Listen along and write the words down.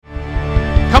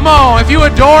Come on, if you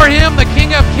adore him, the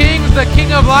King of Kings, the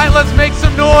King of Light, let's make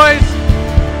some noise.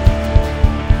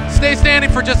 Stay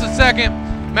standing for just a second.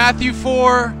 Matthew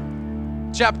 4,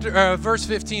 verse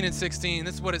 15 and 16.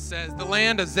 This is what it says. The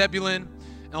land of Zebulun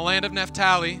and the land of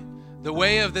Naphtali, the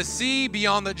way of the sea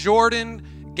beyond the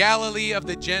Jordan, Galilee of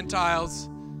the Gentiles.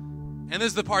 And this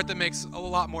is the part that makes a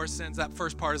lot more sense. That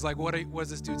first part is like, what is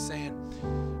this dude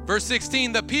saying? Verse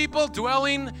 16, the people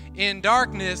dwelling in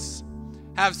darkness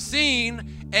have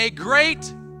seen a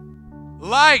great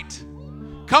light.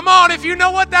 Come on, if you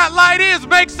know what that light is,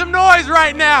 make some noise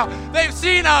right now. They've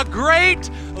seen a great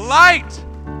light.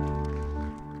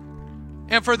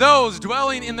 And for those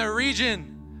dwelling in the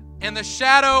region and the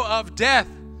shadow of death,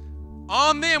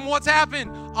 on them, what's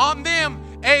happened? On them,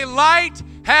 a light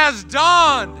has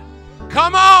dawned.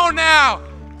 Come on now.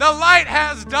 The light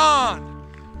has dawned.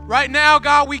 Right now,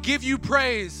 God, we give you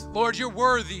praise. Lord, you're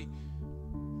worthy,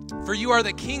 for you are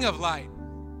the King of light.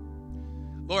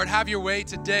 Lord, have your way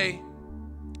today.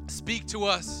 Speak to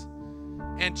us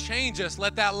and change us.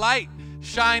 Let that light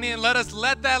shine in. Let us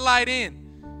let that light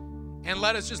in. And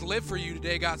let us just live for you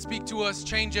today, God. Speak to us,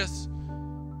 change us,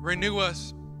 renew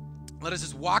us. Let us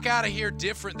just walk out of here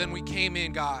different than we came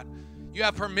in, God. You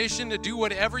have permission to do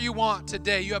whatever you want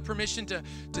today. You have permission to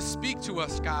speak to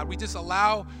us, God. We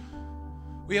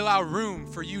allow room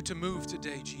for you to move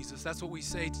today, Jesus. That's what we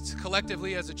say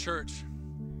collectively as a church.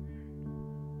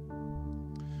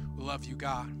 We love you,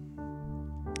 God.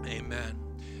 Amen.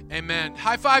 Amen.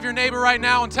 High five your neighbor right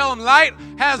now and tell him light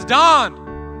has dawned.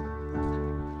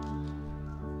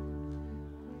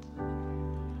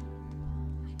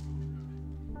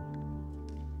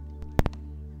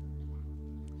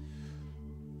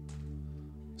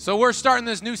 So we're starting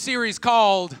this new series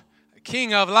called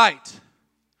King of Light.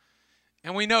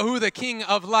 And we know who the King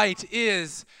of Light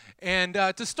is. And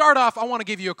to start off, I want to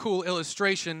give you a cool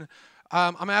illustration.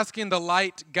 I'm asking the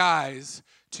light guys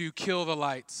to kill the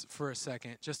lights for a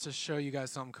second, just to show you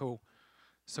guys something cool.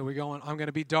 So I'm going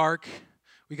to be dark.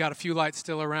 We got a few lights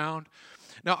still around.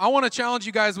 Now, I want to challenge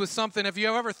you guys with something. Have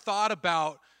you ever thought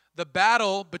about the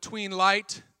battle between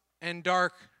light and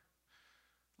dark?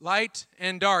 Light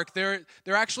and dark. There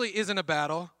actually isn't a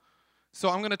battle. So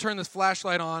I'm going to turn this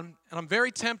flashlight on, and I'm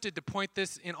very tempted to point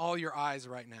this in all your eyes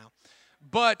right now.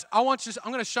 But I'm going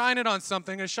to shine it on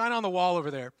something. I'm going to shine it on the wall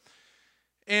over there.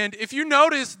 And if you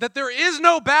notice that there is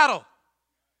no battle,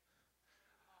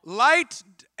 light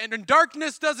and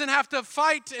darkness doesn't have to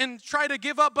fight and try to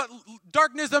give up, but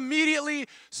darkness immediately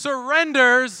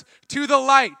surrenders to the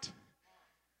light.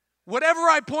 Whatever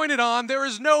I pointed on, there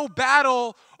is no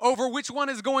battle over which one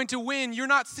is going to win. You're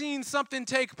not seeing something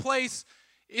take place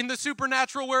in the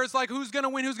supernatural where it's like, who's going to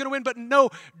win? But no,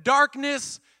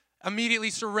 darkness immediately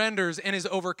surrenders and is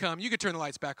overcome. You could turn the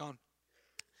lights back on.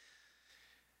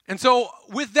 And so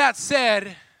with that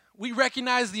said, we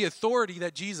recognize the authority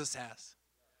that Jesus has.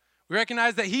 We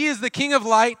recognize that he is the King of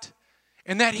light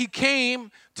and that he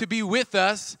came to be with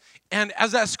us. And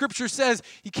as that scripture says,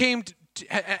 he came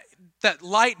that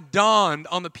light dawned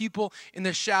on the people in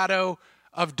the shadow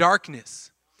of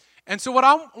darkness. And so what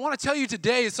I want to tell you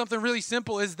today is something really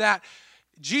simple, is that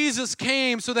Jesus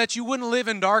came so that you wouldn't live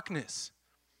in darkness.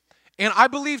 And I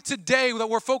believe today that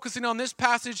we're focusing on this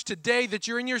passage today, that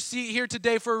you're in your seat here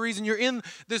today for a reason. You're in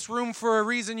this room for a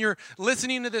reason. You're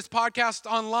listening to this podcast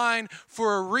online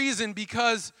for a reason,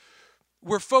 because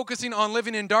we're focusing on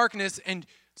living in darkness. And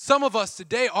some of us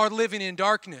today are living in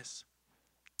darkness.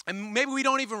 And maybe we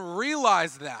don't even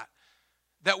realize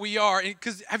that we are.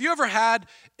 Because have you ever had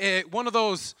one of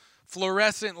those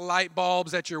fluorescent light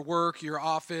bulbs at your work, your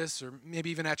office, or maybe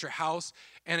even at your house,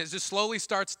 and it just slowly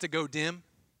starts to go dim?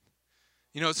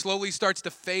 You know, it slowly starts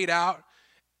to fade out,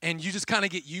 and you just kind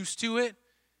of get used to it.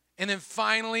 And then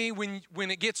finally, when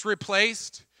it gets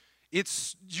replaced, you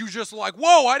just like,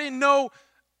 whoa, I didn't know.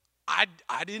 I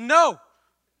didn't know.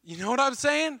 You know what I'm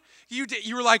saying?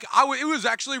 You were like, it was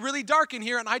actually really dark in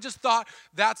here, and I just thought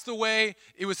that's the way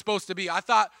it was supposed to be. I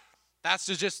thought that's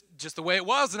just the way it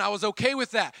was, and I was okay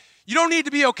with that. You don't need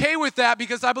to be okay with that,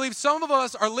 because I believe some of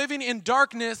us are living in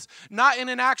darkness, not in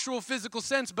an actual physical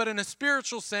sense, but in a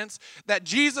spiritual sense that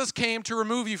Jesus came to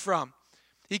remove you from.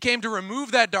 He came to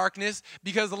remove that darkness,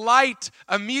 because light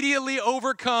immediately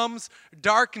overcomes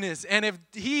darkness. And if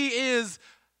he is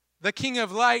the King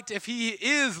of light, if he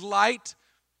is light,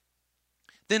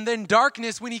 then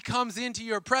darkness, when he comes into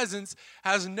your presence,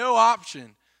 has no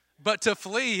option but to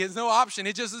flee. Has no option.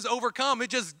 It just is overcome. It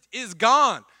just is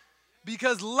gone,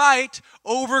 because light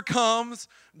overcomes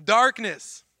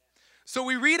darkness. So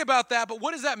we read about that, but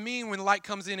what does that mean when light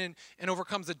comes in and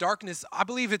overcomes the darkness? I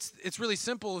believe it's really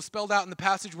simple. It's spelled out in the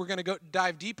passage we're going to go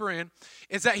dive deeper in.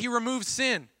 Is that he removes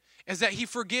sin, is that he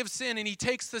forgives sin, and he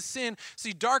takes the sin.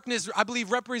 See, darkness, I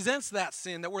believe, represents that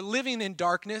sin, that we're living in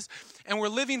darkness, and we're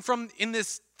living in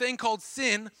this thing called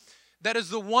sin that is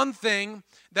the one thing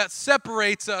that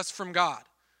separates us from God.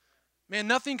 Man,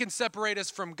 nothing can separate us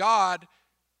from God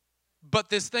but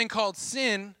this thing called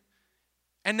sin.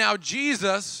 And now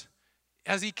Jesus,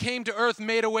 as he came to earth,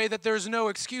 made a way that there's no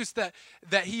excuse, that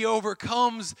he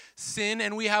overcomes sin,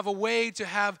 and we have a way to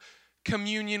have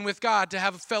communion with God, to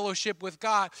have a fellowship with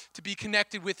God, to be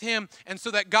connected with him, and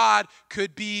so that God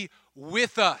could be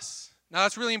with us. Now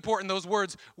that's really important, those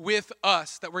words, with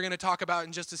us, that we're going to talk about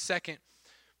in just a second.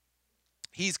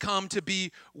 He's come to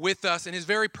be with us, and his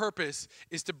very purpose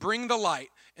is to bring the light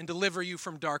and deliver you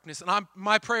from darkness. And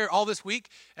my prayer all this week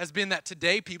has been that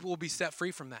today people will be set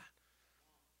free from that.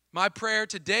 My prayer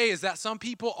today is that some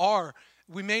people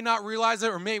we may not realize it,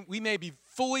 or we may be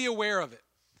fully aware of it.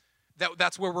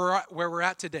 That's where we're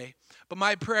at today. But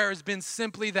my prayer has been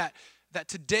simply that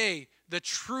today the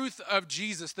truth of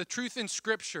Jesus, the truth in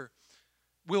Scripture,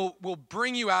 will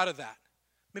bring you out of that.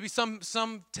 Maybe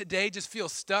some today just feel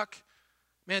stuck.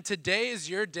 Man, today is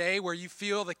your day where you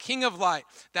feel the King of Light.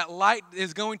 That light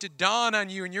is going to dawn on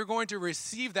you, and you're going to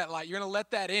receive that light. You're going to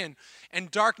let that in,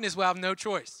 and darkness will have no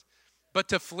choice but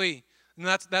to flee. And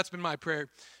that's been my prayer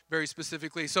very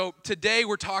specifically. So today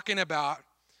we're talking about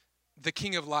the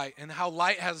King of Light and how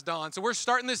light has dawned. So we're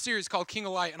starting this series called King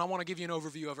of Light, and I want to give you an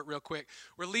overview of it real quick.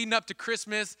 We're leading up to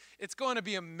Christmas. It's going to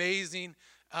be amazing,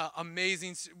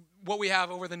 amazing. What we have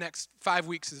over the next 5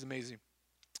 weeks is amazing.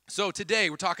 So today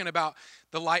we're talking about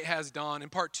the light has dawned. In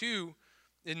part 2,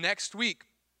 in next week,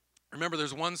 remember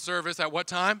there's one service at what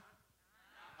time?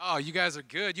 Oh, you guys are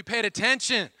good. You paid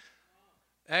attention.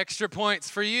 Extra points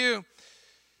for you.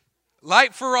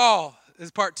 Light for all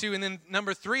is part 2. And then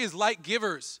number 3 is light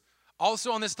givers.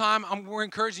 Also on this time, we're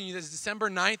encouraging you, this December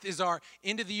 9th is our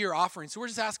end of the year offering. So we're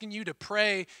just asking you to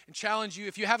pray and challenge you.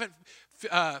 If you haven't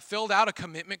filled out a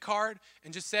commitment card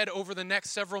and just said over the next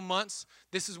several months,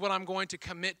 this is what I'm going to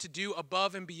commit to do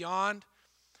above and beyond.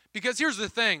 Because here's the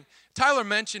thing, Tyler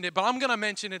mentioned it, but I'm going to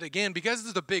mention it again because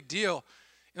this is a big deal.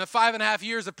 In the 5.5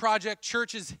 years of Project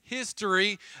Church's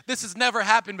history, this has never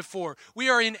happened before. We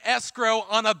are in escrow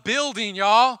on a building,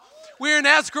 y'all. We're in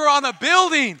escrow on a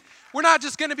building. We're not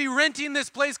just going to be renting this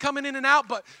place, coming in and out,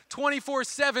 but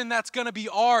 24/7, that's going to be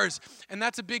ours. And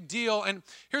that's a big deal. And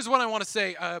here's what I want to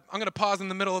say. I'm going to pause in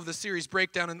the middle of the series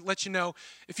breakdown and let you know.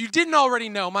 If you didn't already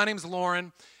know, my name's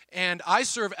Lauren, and I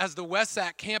serve as the West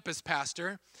Sac campus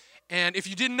pastor. And if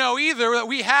you didn't know either, that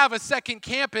we have a second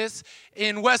campus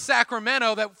in West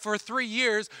Sacramento that for 3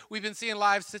 years we've been seeing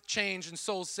lives changed and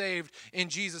souls saved in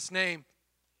Jesus' name.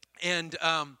 And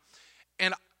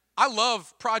I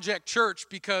love Project Church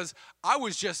because I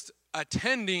was just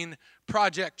attending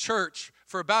Project Church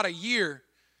for about a year,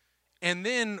 and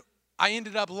then I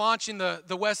ended up launching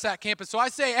the West Sac campus. So I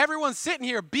say, everyone sitting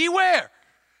here, beware,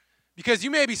 because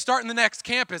you may be starting the next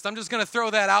campus. I'm just going to throw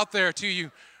that out there to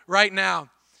you right now.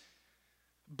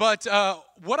 But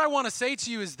what I want to say to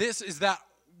you is this, is that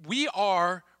we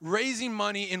are raising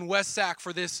money in West Sac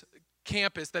for this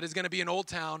campus that is going to be in Old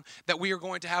Town, that we are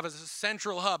going to have as a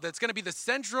central hub. That's going to be the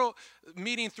central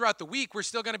meeting throughout the week. We're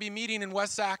still going to be meeting in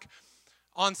West Sac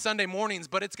on Sunday mornings,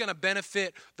 but it's going to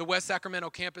benefit the West Sacramento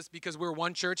campus because we're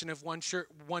one church, and if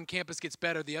one campus gets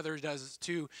better, the other does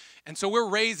too. And so we're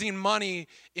raising money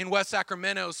in West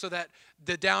Sacramento so that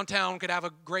the downtown could have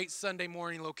a great Sunday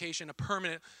morning location, a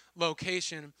permanent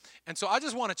location. And so I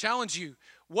just want to challenge you.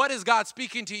 What is God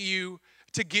speaking to you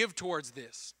to give towards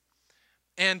this?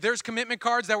 And there's commitment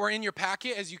cards that were in your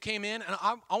packet as you came in. And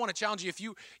I want to challenge you, if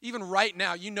you, even right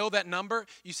now, you know that number,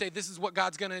 you say, this is what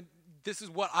this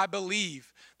is what I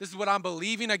believe. This is what I'm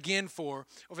believing again for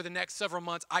over the next several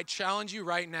months. I challenge you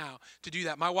right now to do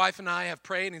that. My wife and I have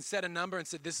prayed and set a number and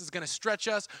said, this is going to stretch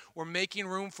us. We're making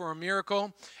room for a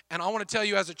miracle. And I want to tell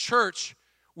you, as a church,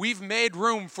 we've made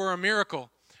room for a miracle.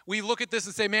 We look at this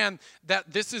and say, man,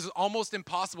 that this is almost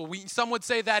impossible. Some would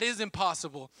say that is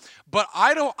impossible. But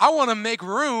I want to make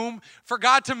room for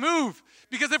God to move.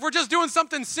 Because if we're just doing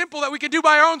something simple that we can do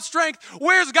by our own strength,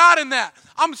 where's God in that?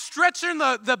 I'm stretching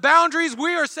the boundaries.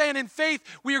 We are saying in faith,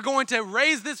 we are going to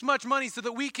raise this much money so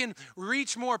that we can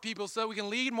reach more people, so that we can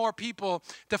lead more people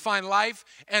to find life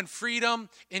and freedom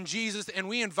in Jesus. And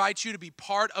we invite you to be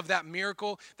part of that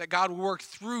miracle, that God will work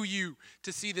through you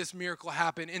to see this miracle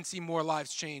happen and see more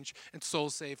lives change and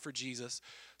souls saved for Jesus.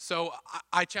 So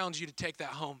I challenge you to take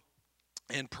that home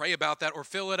and pray about that, or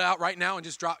fill it out right now and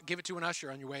just give it to an usher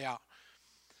on your way out.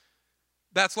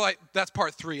 that's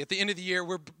part 3. At the end of the year,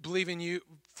 we're believing you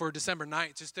for December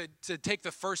 9th, just to take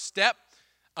the first step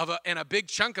and a big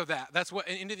chunk of that. That's what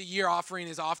an end of the year offering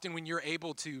is, often when you're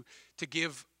able to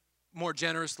give more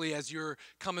generously as you're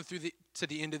coming to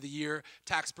the end of the year,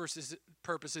 tax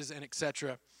purposes and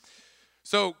etc.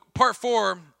 So part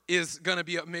 4 is going to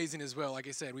be amazing as well. Like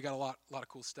I said, we got a lot of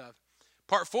cool stuff.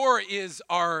 Part 4 is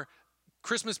our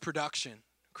Christmas production,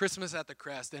 Christmas at the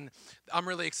Crest. And I'm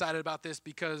really excited about this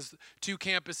because 2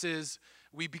 campuses,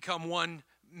 we become one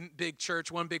big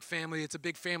church, one big family. It's a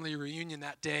big family reunion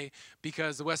that day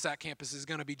because the Westside campus is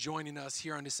going to be joining us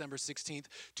here on December 16th.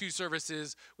 2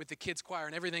 services with the kids choir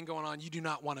and everything going on. You do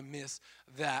not want to miss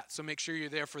that. So make sure you're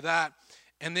there for that.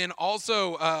 And then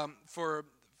also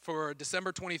for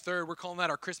December 23rd, we're calling that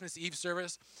our Christmas Eve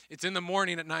service. It's in the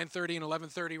morning at 9:30 and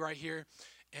 11:30 right here.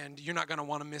 And you're not going to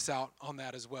want to miss out on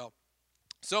that as well.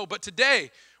 So, but today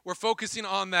we're focusing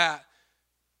on that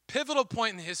pivotal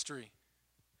point in history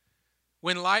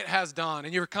when light has dawned.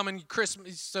 And you're coming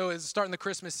Christmas, so it's starting the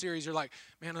Christmas series. You're like,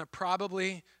 man, I'm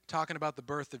probably talking about the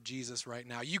birth of Jesus right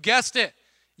now. You guessed it.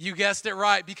 You guessed it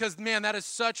right, because, man, that is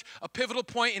such a pivotal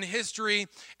point in history,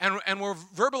 and we're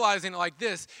verbalizing it like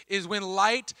this, is when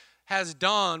light has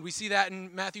dawned. We see that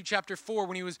in Matthew chapter 4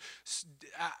 when he was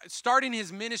starting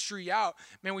his ministry out.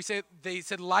 Man, they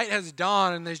said light has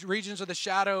dawned in the regions of the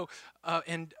shadow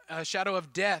shadow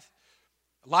of death.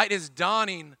 Light is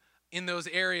dawning in those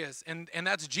areas, and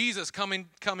that's Jesus coming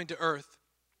to earth.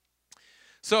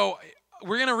 So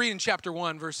we're going to read in chapter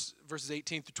 1, verses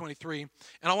 18 through 23,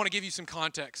 and I want to give you some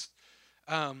context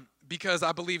because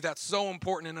I believe that's so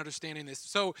important in understanding this.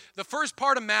 So the first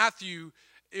part of Matthew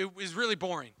is really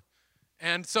boring.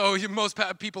 And so most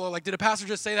people are like, did a pastor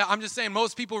just say that? I'm just saying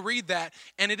most people read that,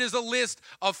 and it is a list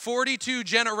of 42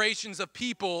 generations of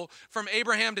people from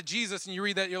Abraham to Jesus, and you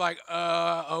read that, you're like,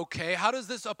 okay, how does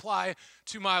this apply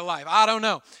to my life? I don't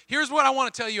know. Here's what I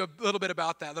want to tell you a little bit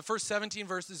about that. The first 17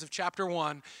 verses of chapter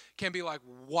 1 can be like,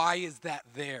 why is that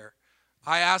there?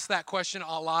 I ask that question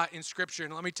a lot in Scripture,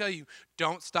 and let me tell you,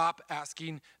 don't stop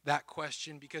asking that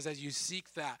question, because as you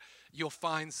seek that, you'll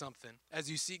find something. As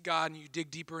you seek God and you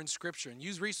dig deeper in Scripture and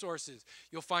use resources,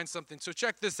 you'll find something. So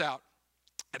check this out.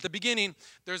 At the beginning,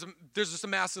 there's just a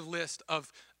massive list of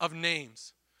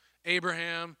names.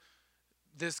 Abraham,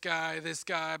 this guy,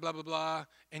 blah, blah, blah.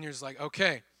 And you're just like,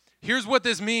 okay, here's what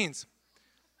this means.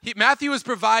 Matthew is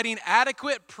providing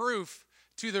adequate proof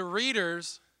to the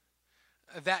readers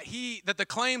that the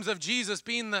claims of Jesus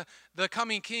being the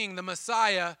coming king, the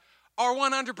Messiah, are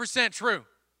 100% true.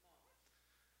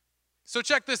 So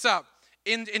check this out.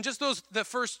 In just the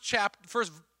first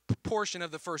portion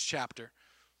of the first chapter,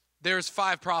 there's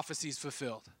 5 prophecies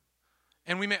fulfilled.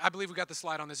 And I believe we got the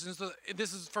slide on this.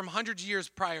 This is from hundreds of years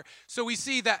prior. So we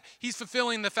see that he's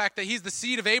fulfilling the fact that he's the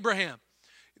seed of Abraham,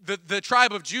 the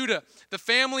tribe of Judah, the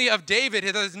family of David.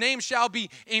 His name shall be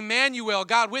Emmanuel,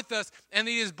 God with us, and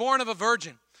he is born of a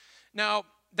virgin. Now,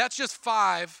 that's just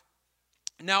 5.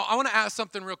 Now, I want to ask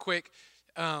something real quick.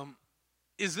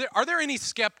 Are there any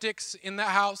skeptics in that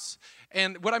house?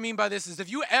 And what I mean by this is,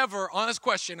 if you ever, honest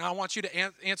question, and I want you to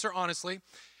answer honestly,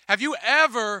 have you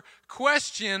ever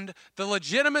questioned the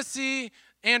legitimacy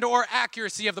and or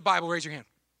accuracy of the Bible? Raise your hand.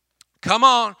 Come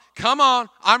on.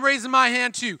 I'm raising my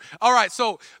hand too. All right,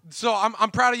 so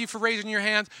I'm proud of you for raising your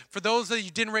hands. For those that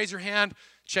you didn't raise your hand,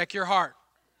 check your heart.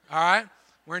 All right?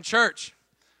 We're in church.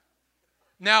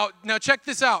 Now check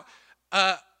this out.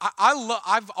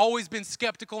 I've always been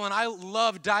skeptical, and I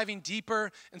love diving deeper.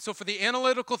 And so for the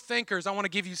analytical thinkers, I want to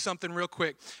give you something real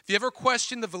quick. If you ever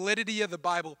question the validity of the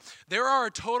Bible, there are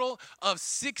a total of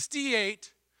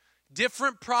 68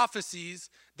 different prophecies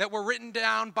that were written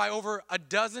down by over a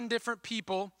dozen different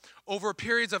people over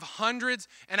periods of hundreds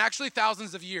and actually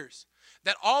thousands of years,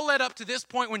 that all led up to this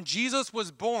point when Jesus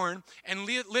was born and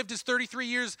lived his 33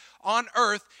 years on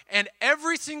earth. And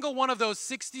every single one of those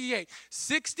 68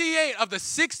 of the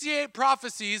 68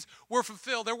 prophecies were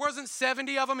fulfilled. There wasn't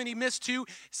 70 of them and he missed 2.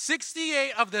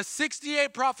 68 of the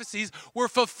 68 prophecies were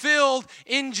fulfilled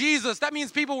in Jesus. That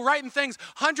means people were writing things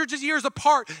hundreds of years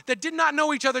apart that did not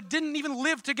know each other, didn't even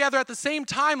live together at the same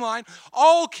timeline,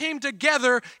 all came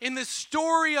together in this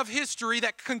story of history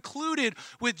that concluded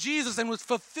with Jesus and was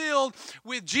fulfilled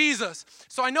with Jesus.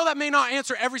 So I know that may not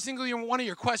answer every single one of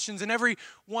your questions and every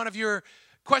one of your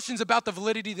questions about the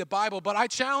validity of the Bible, but I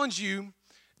challenge you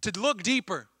to look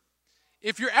deeper.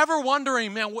 If you're ever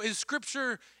wondering, man, is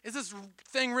this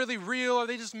thing really real? Are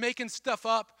they just making stuff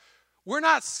up? We're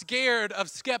not scared of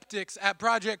skeptics at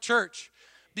Project Church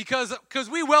because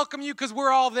we welcome you because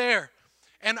we're all there.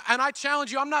 And I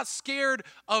challenge you, I'm not scared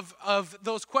of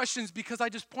those questions because I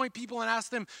just point people and ask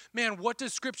them, man, what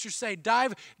does Scripture say?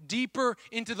 Dive deeper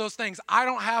into those things. I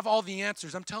don't have all the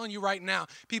answers. I'm telling you right now.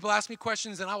 People ask me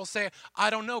questions and I will say, I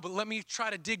don't know, but let me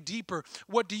try to dig deeper.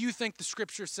 What do you think the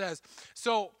Scripture says?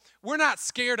 So we're not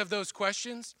scared of those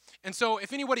questions. And so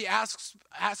if anybody asks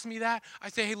me that, I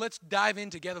say, hey, let's dive in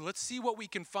together. Let's see what we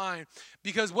can find.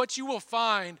 Because what you will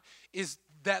find is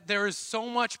that there is so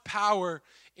much power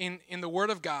in the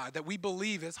Word of God that we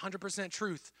believe is 100%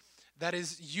 truth, that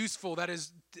is useful, that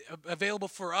is available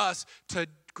for us to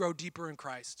grow deeper in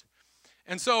Christ.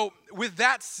 And so with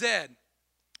that said,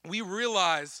 we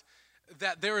realize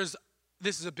that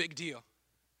this is a big deal.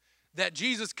 That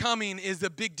Jesus coming is a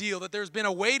big deal, that there's been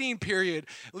a waiting period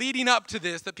leading up to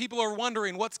this, that people are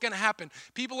wondering what's going to happen.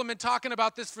 People have been talking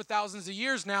about this for thousands of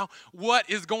years now. What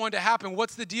is going to happen?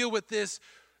 What's the deal with this,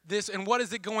 and what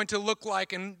is it going to look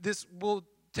like? And this will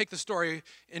take the story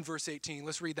in verse 18.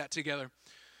 Let's read that together.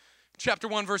 Chapter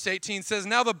 1, verse 18 says,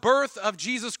 now the birth of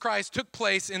Jesus Christ took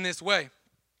place in this way.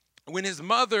 When his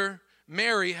mother,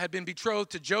 Mary, had been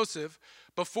betrothed to Joseph,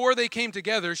 before they came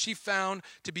together, she found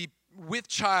to be with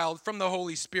child from the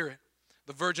Holy Spirit,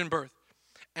 the virgin birth.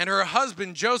 And her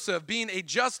husband, Joseph, being a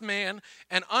just man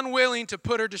and unwilling to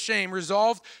put her to shame,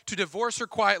 resolved to divorce her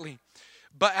quietly.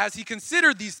 But as he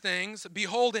considered these things,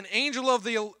 behold, an angel of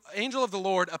the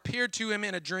Lord appeared to him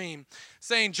in a dream,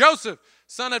 saying, Joseph,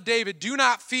 son of David, do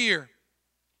not fear.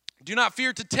 Do not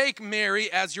fear to take Mary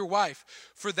as your wife,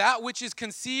 for that which is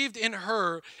conceived in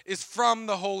her is from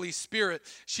the Holy Spirit.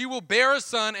 She will bear a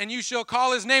son, and you shall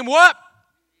call his name what?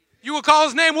 You will call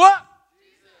his name what?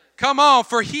 Jesus. Come on,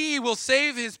 for he will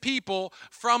save his people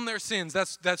from their sins.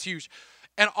 That's huge.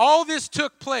 And all this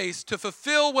took place to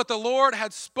fulfill what the Lord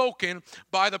had spoken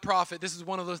by the prophet. This is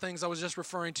one of those things I was just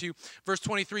referring to. Verse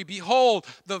 23, behold,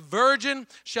 the virgin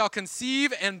shall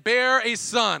conceive and bear a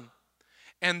son,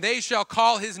 and they shall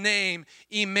call his name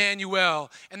Emmanuel.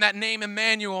 And that name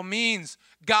Emmanuel means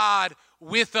God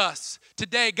with us.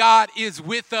 Today, God is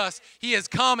with us. He has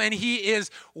come and he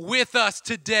is with us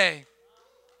today.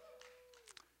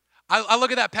 I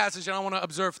look at that passage and I want to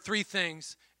observe three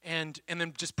things and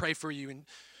then just pray for you and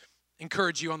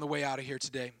encourage you on the way out of here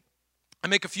today. I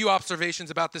make a few observations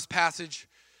about this passage.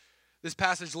 This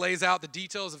passage lays out the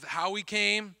details of how he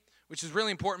came, which is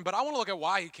really important, but I want to look at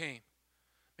why he came.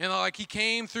 You know, like he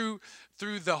came through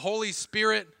the Holy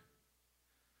Spirit,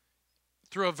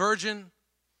 through a virgin,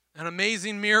 an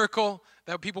amazing miracle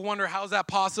that people wonder, how is that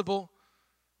possible?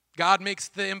 God makes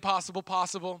the impossible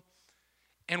possible.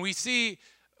 And we see,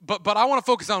 but I want to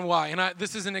focus on why. And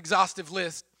this is an exhaustive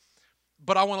list,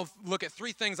 but I want to look at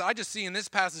three things I just see in this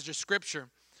passage of Scripture.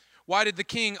 Why did the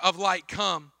King of Light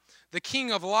come? The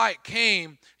King of Light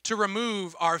came to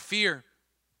remove our fear.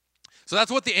 So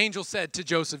that's what the angel said to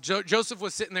Joseph. Joseph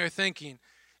was sitting there thinking,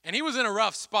 and he was in a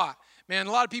rough spot. Man,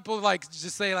 a lot of people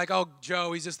just say oh,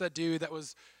 Joe, he's just that dude that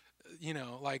was,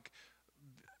 like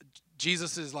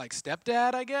Jesus'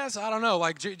 stepdad, I guess. I don't know.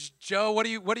 Joe, what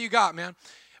do you got, man?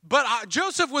 But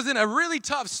Joseph was in a really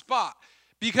tough spot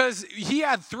because he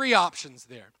had three options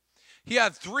there. He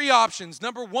had three options.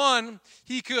 Number one,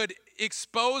 he could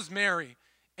expose Mary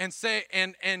and say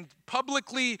and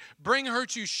publicly bring her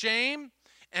to shame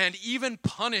and even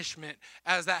punishment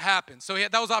as that happened. So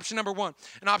that was option number one.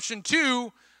 And option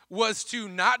two was to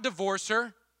not divorce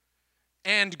her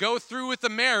and go through with the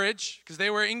marriage, because they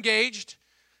were engaged,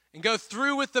 and go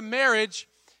through with the marriage,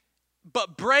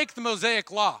 but break the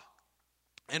Mosaic law.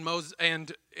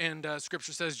 And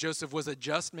Scripture says Joseph was a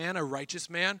just man, a righteous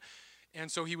man,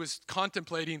 and so he was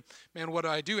contemplating, man, what do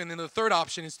I do? And then the third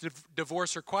option is to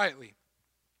divorce her quietly.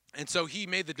 And so he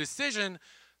made the decision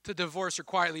to divorce her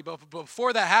quietly, but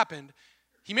before that happened,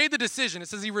 he made the decision. It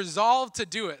says he resolved to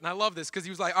do it, and I love this because he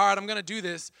was like, all right, I'm going to do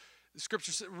this. The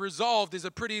Scripture resolved is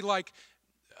a pretty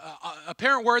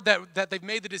apparent word that they've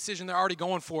made the decision, they're already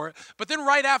going for it. But then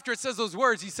right after it says those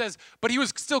words, he says, but he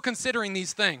was still considering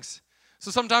these things. So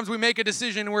sometimes we make a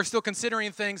decision and we're still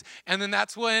considering things, and then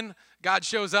that's when God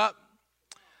shows up.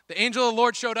 The angel of the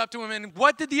Lord showed up to him, and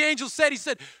what did the angel say? He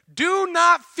said, do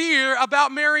not fear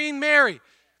about marrying Mary.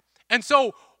 And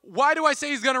so why do I say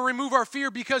he's going to remove our fear?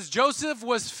 Because Joseph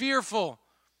was fearful.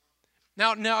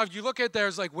 Now if you look at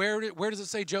there's where does it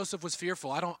say Joseph was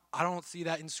fearful? I don't see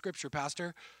that in Scripture,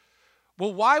 Pastor.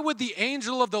 Well, why would the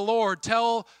angel of the Lord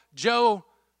tell Joe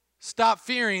stop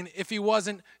fearing if he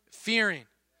wasn't fearing?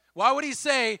 Why would he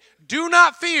say, do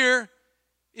not fear,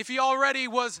 if he already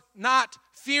was not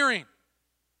fearing?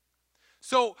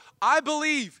 So I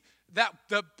believe that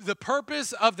the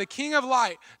purpose of the King of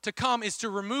Light to come is to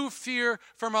remove fear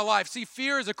from our life. See,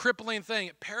 fear is a crippling thing.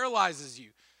 It paralyzes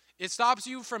you. It stops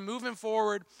you from moving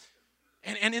forward.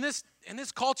 And in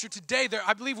this culture today,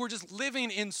 I believe we're just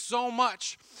living in so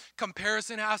much.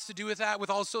 Comparison has to do with that. With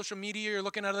all social media, you're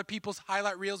looking at other people's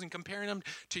highlight reels and comparing them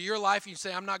to your life. You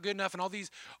say, I'm not good enough, and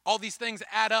all these things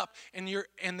add up, and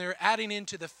they're adding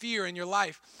into the fear in your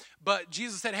life. But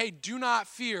Jesus said, hey, do not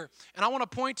fear. And I want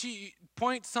to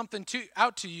point something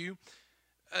out to you,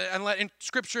 and let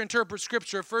Scripture interpret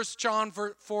Scripture. 1 John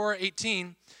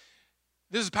 4:18.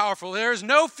 This is powerful. There is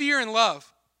no fear in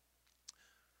love.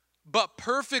 But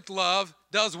perfect love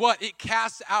does what? It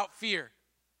casts out fear.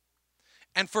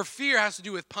 And for fear has to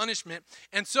do with punishment.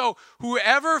 And so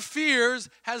whoever fears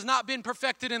has not been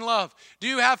perfected in love. Do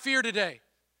you have fear today?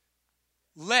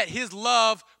 Let his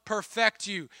love perfect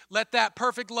you. Let that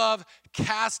perfect love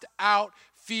cast out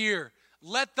fear.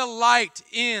 Let the light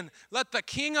in. Let the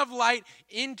King of Light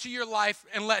into your life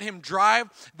and let him drive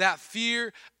that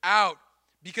fear out.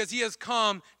 Because he has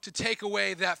come to take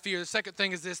away that fear. The second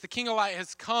thing is this. The King of Light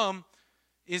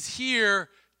is here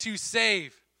to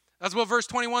save. That's what verse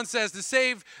 21 says, to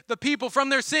save the people from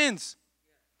their sins.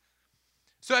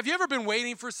 So have you ever been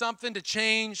waiting for something to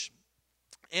change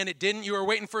and it didn't? You were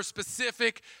waiting for a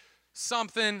specific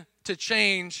something to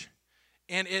change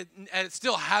and it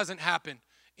still hasn't happened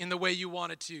in the way you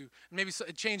want it to. Maybe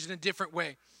it changed in a different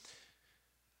way.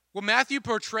 Well, Matthew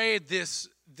portrayed this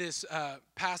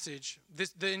passage,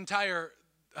 the entire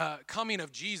coming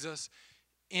of Jesus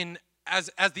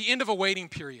as the end of a waiting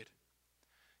period.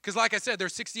 Because like I said,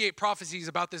 there's 68 prophecies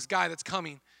about this guy that's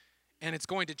coming, and it's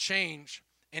going to change,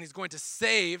 and he's going to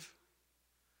save.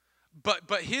 But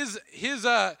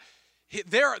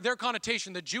their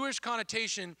connotation, the Jewish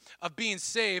connotation of being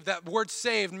saved, that word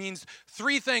saved means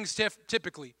three things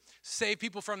typically. Save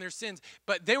people from their sins.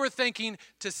 But they were thinking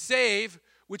to save,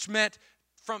 which meant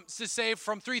to save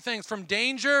from three things: from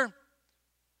danger,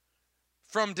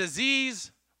 from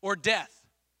disease, or death.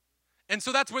 And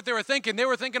so that's what they were thinking. They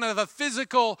were thinking of a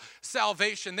physical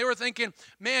salvation. They were thinking,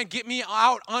 man, get me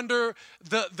out under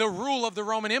the rule of the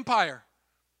Roman Empire.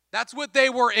 That's what they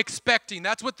were expecting.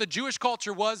 That's what the Jewish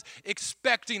culture was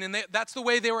expecting. And that's the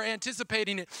way they were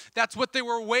anticipating it. That's what they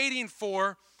were waiting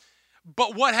for.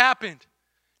 But what happened?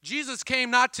 Jesus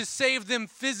came not to save them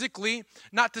physically,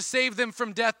 not to save them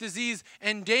from death, disease,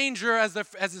 and danger as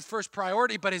his first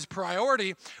priority, but his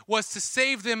priority was to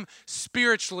save them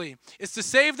spiritually. It's to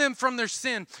save them from their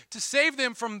sin, to save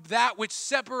them from that which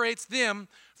separates them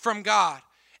from God.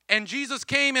 And Jesus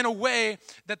came in a way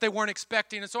that they weren't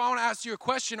expecting. And so I want to ask you a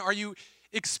question. Are you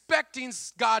expecting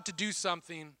God to do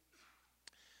something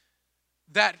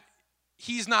that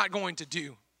he's not going to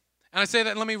do? And I say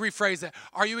that, let me rephrase that.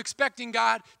 Are you expecting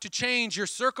God to change your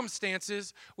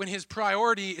circumstances when his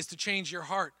priority is to change your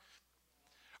heart?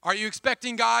 Are you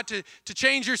expecting God to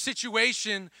change your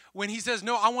situation when he says,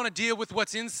 no, I want to deal with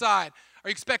what's inside? Are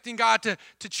you expecting God to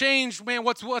change, man,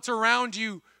 what's around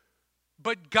you?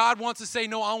 But God wants to say,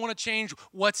 no, I want to change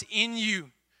what's in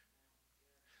you.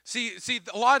 See,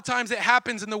 a lot of times it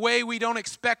happens in the way we don't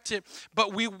expect it,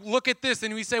 but we look at this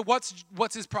and we say, what's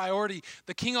his priority?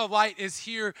 The King of Light is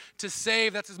here to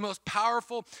save. That's his most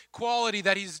powerful quality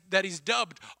that he's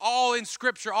dubbed all in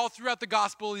Scripture, all throughout the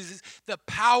gospel, is the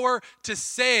power to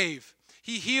save.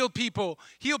 He healed people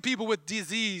with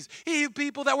disease. He healed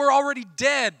people that were already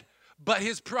dead, but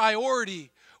his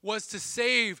priority was to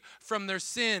save from their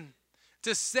sin,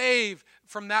 to save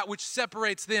from that which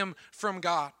separates them from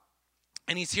God.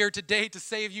 And he's here today to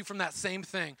save you from that same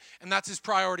thing. And that's his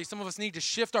priority. Some of us need to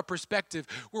shift our perspective.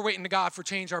 We're waiting to God for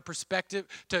change our perspective,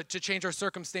 to change our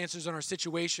circumstances and our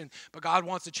situation. But God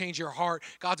wants to change your heart.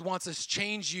 God wants to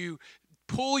change you,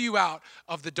 pull you out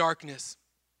of the darkness.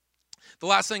 The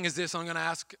last thing is this. I'm going to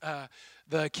ask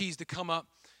the keys to come up.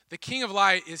 The King of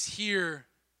Light is here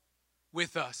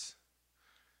with us.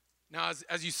 Now,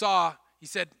 as you saw, he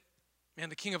said, man,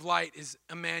 the King of Light is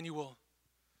Emmanuel.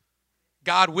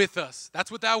 God with us.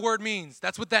 That's what that word means.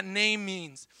 That's what that name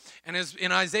means. And as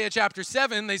in Isaiah chapter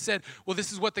 7, they said, well,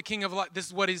 this is what the King of Light, this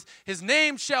is what his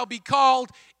name shall be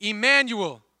called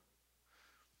Emmanuel.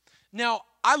 Now,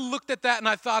 I looked at that and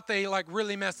I thought they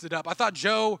really messed it up. I thought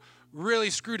Joe really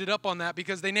screwed it up on that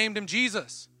because they named him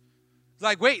Jesus.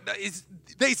 Like, wait,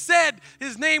 they said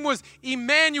his name was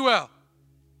Emmanuel.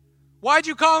 Why'd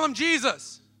you call him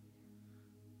Jesus?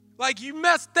 You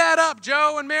messed that up,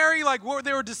 Joe and Mary.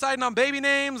 They were deciding on baby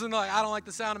names, and I don't like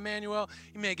the sound of Emmanuel.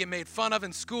 You may get made fun of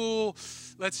in school.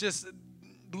 Let's just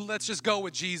go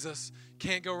with Jesus.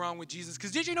 Can't go wrong with Jesus.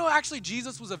 Because did you know actually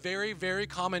Jesus was a very, very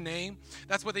common name?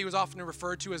 That's what he was often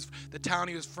referred to as the town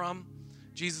he was from,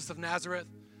 Jesus of Nazareth.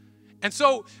 And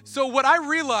so what I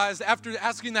realized after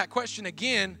asking that question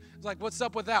again, It's like, what's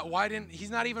up with that?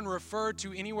 He's not even referred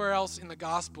to anywhere else in the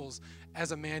Gospels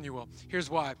as Emmanuel. Here's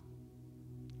why.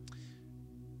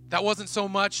 That wasn't so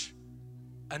much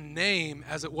a name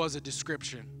as it was a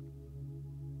description.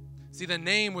 See, the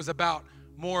name was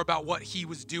more about what he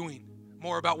was doing,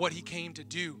 more about what he came to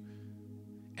do.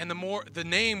 And the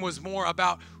name was more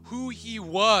about who he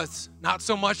was, not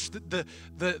so much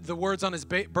the words on his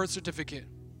birth certificate.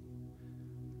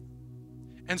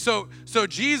 And so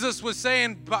Jesus was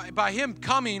saying by him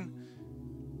coming,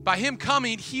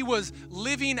 he was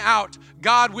living out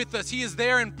God with us. He is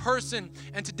there in person.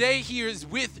 And today he is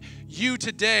with you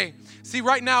today. See,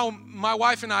 right now, my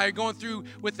wife and I are going through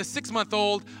with the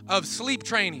 6-month-old of sleep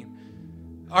training.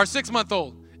 Our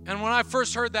 6-month-old. And when I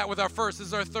first heard that this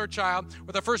is our third child.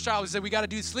 With our first child, we said, we got to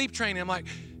do sleep training. I'm like,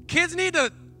 kids need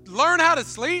to learn how to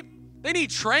sleep? They need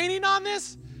training on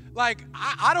this? Like,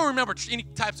 I don't remember any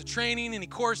types of training, any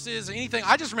courses, or anything.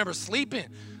 I just remember sleeping.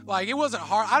 Like, it wasn't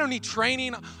hard. I don't need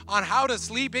training on how to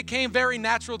sleep. It came very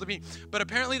natural to me. But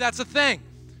apparently that's a thing.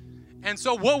 And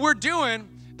so what we're doing,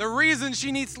 the reason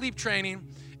she needs sleep training,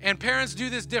 and parents do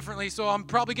this differently, so I'm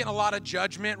probably getting a lot of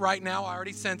judgment right now. I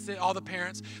already sense it, all the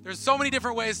parents. There's so many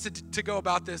different ways to go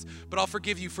about this, but I'll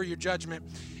forgive you for your judgment,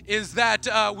 is that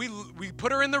we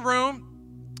put her in the room,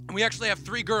 and we actually have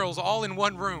 3 girls all in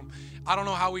one room. I don't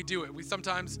know how we do it.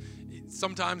 Sometimes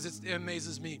it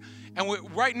amazes me.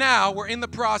 And right now, we're in the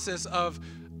process of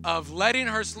letting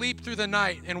her sleep through the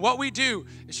night. And what we do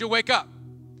is she'll wake up,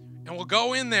 and we'll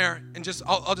go in there and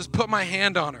I'll just put my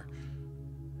hand on her.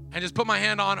 And just put my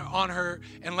hand on her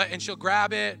and she'll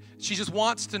grab it. She just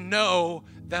wants to know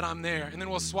that I'm there. And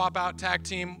then we'll swap out, tag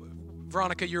team.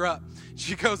 Veronica, you're up.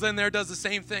 She goes in there, does the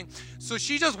same thing. So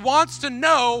she just wants to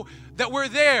know that we're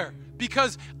there.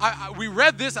 Because we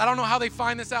read this, I don't know how they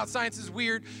find this out, science is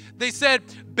weird. They said,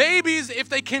 babies, if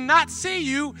they cannot see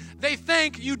you, they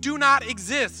think you do not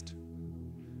exist.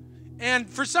 And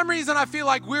for some reason, I feel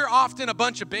like we're often a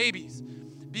bunch of babies.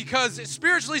 Because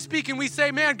spiritually speaking, we say,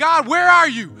 man, God, where are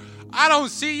you? I don't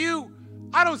see you.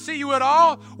 I don't see you at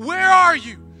all. Where are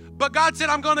you? But God said,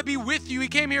 I'm going to be with you. He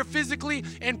came here physically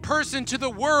in person to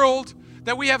the world,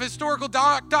 that we have historical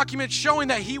documents showing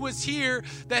that he was here,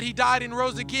 that he died and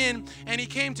rose again, and he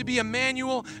came to be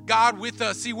Emmanuel, God with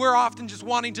us. See, we're often just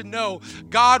wanting to know,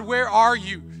 God, where are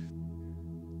you?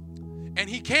 And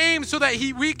he came so that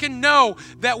we can know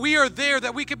that we are there,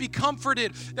 that we can be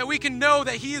comforted, that we can know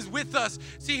that he is with us.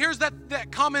 See, here's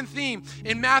that common theme.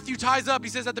 In Matthew ties up,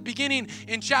 he says at the beginning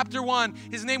in chapter 1,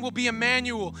 his name will be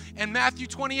Emmanuel. And Matthew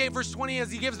 28 verse 20,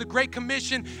 as he gives the Great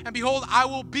Commission, and behold, I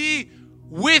will be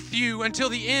with you until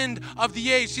the end of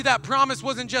the age. See, that promise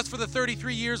wasn't just for the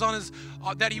 33 years on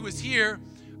that he was here,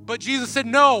 but Jesus said,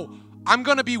 no, I'm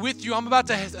going to be with you. I'm about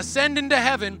to ascend into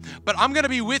heaven, but I'm going to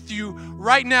be with you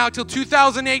right now till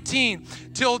 2018,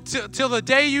 till the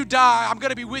day you die. I'm going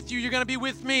to be with you. You're going to be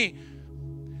with me.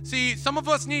 See, some of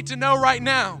us need to know right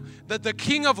now that the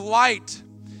King of Light,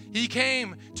 he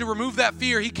came to remove that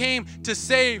fear. He came to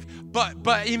save.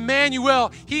 But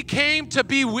Emmanuel, he came to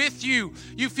be with you.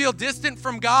 You feel distant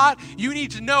from God? You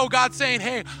need to know God saying,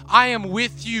 hey, I am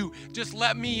with you. Just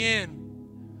let me in.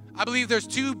 I believe there's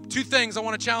two things I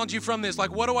want to challenge you from this.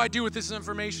 Like, what do I do with this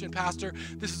information, Pastor?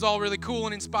 This is all really cool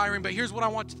and inspiring, but here's what I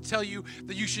want to tell you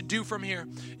that you should do from here.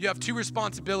 You have 2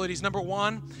 responsibilities. Number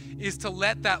 1 is to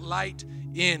let that light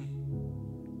in.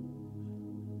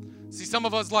 See, some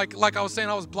of us, like I was saying,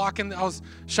 I was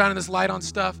shining this light on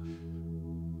stuff.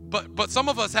 But some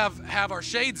of us have our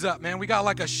shades up, man. We got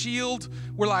like a shield.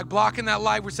 We're like blocking that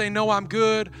light. We're saying, no, I'm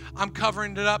good. I'm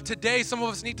covering it up. Today, some of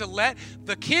us need to let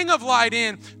the King of Light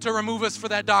in to remove us from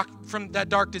that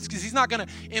darkness, because he's not going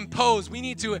to impose. We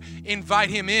need to invite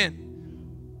him in.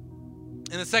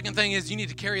 And the second thing is you need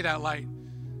to carry that light.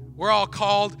 We're all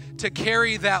called to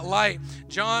carry that light.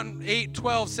 John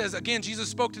 8:12 says, again, Jesus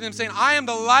spoke to them saying, I am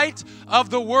the light of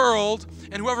the world,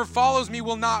 and whoever follows me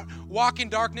will not walk in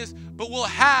darkness, but will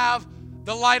have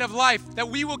the light of life. That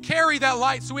we will carry that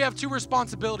light. So we have 2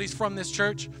 responsibilities from this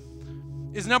church.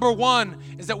 Number 1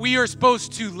 is that we are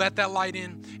supposed to let that light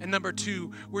in. And number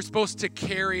 2, we're supposed to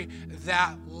carry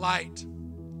that light.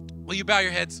 Will you bow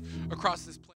your heads across this place?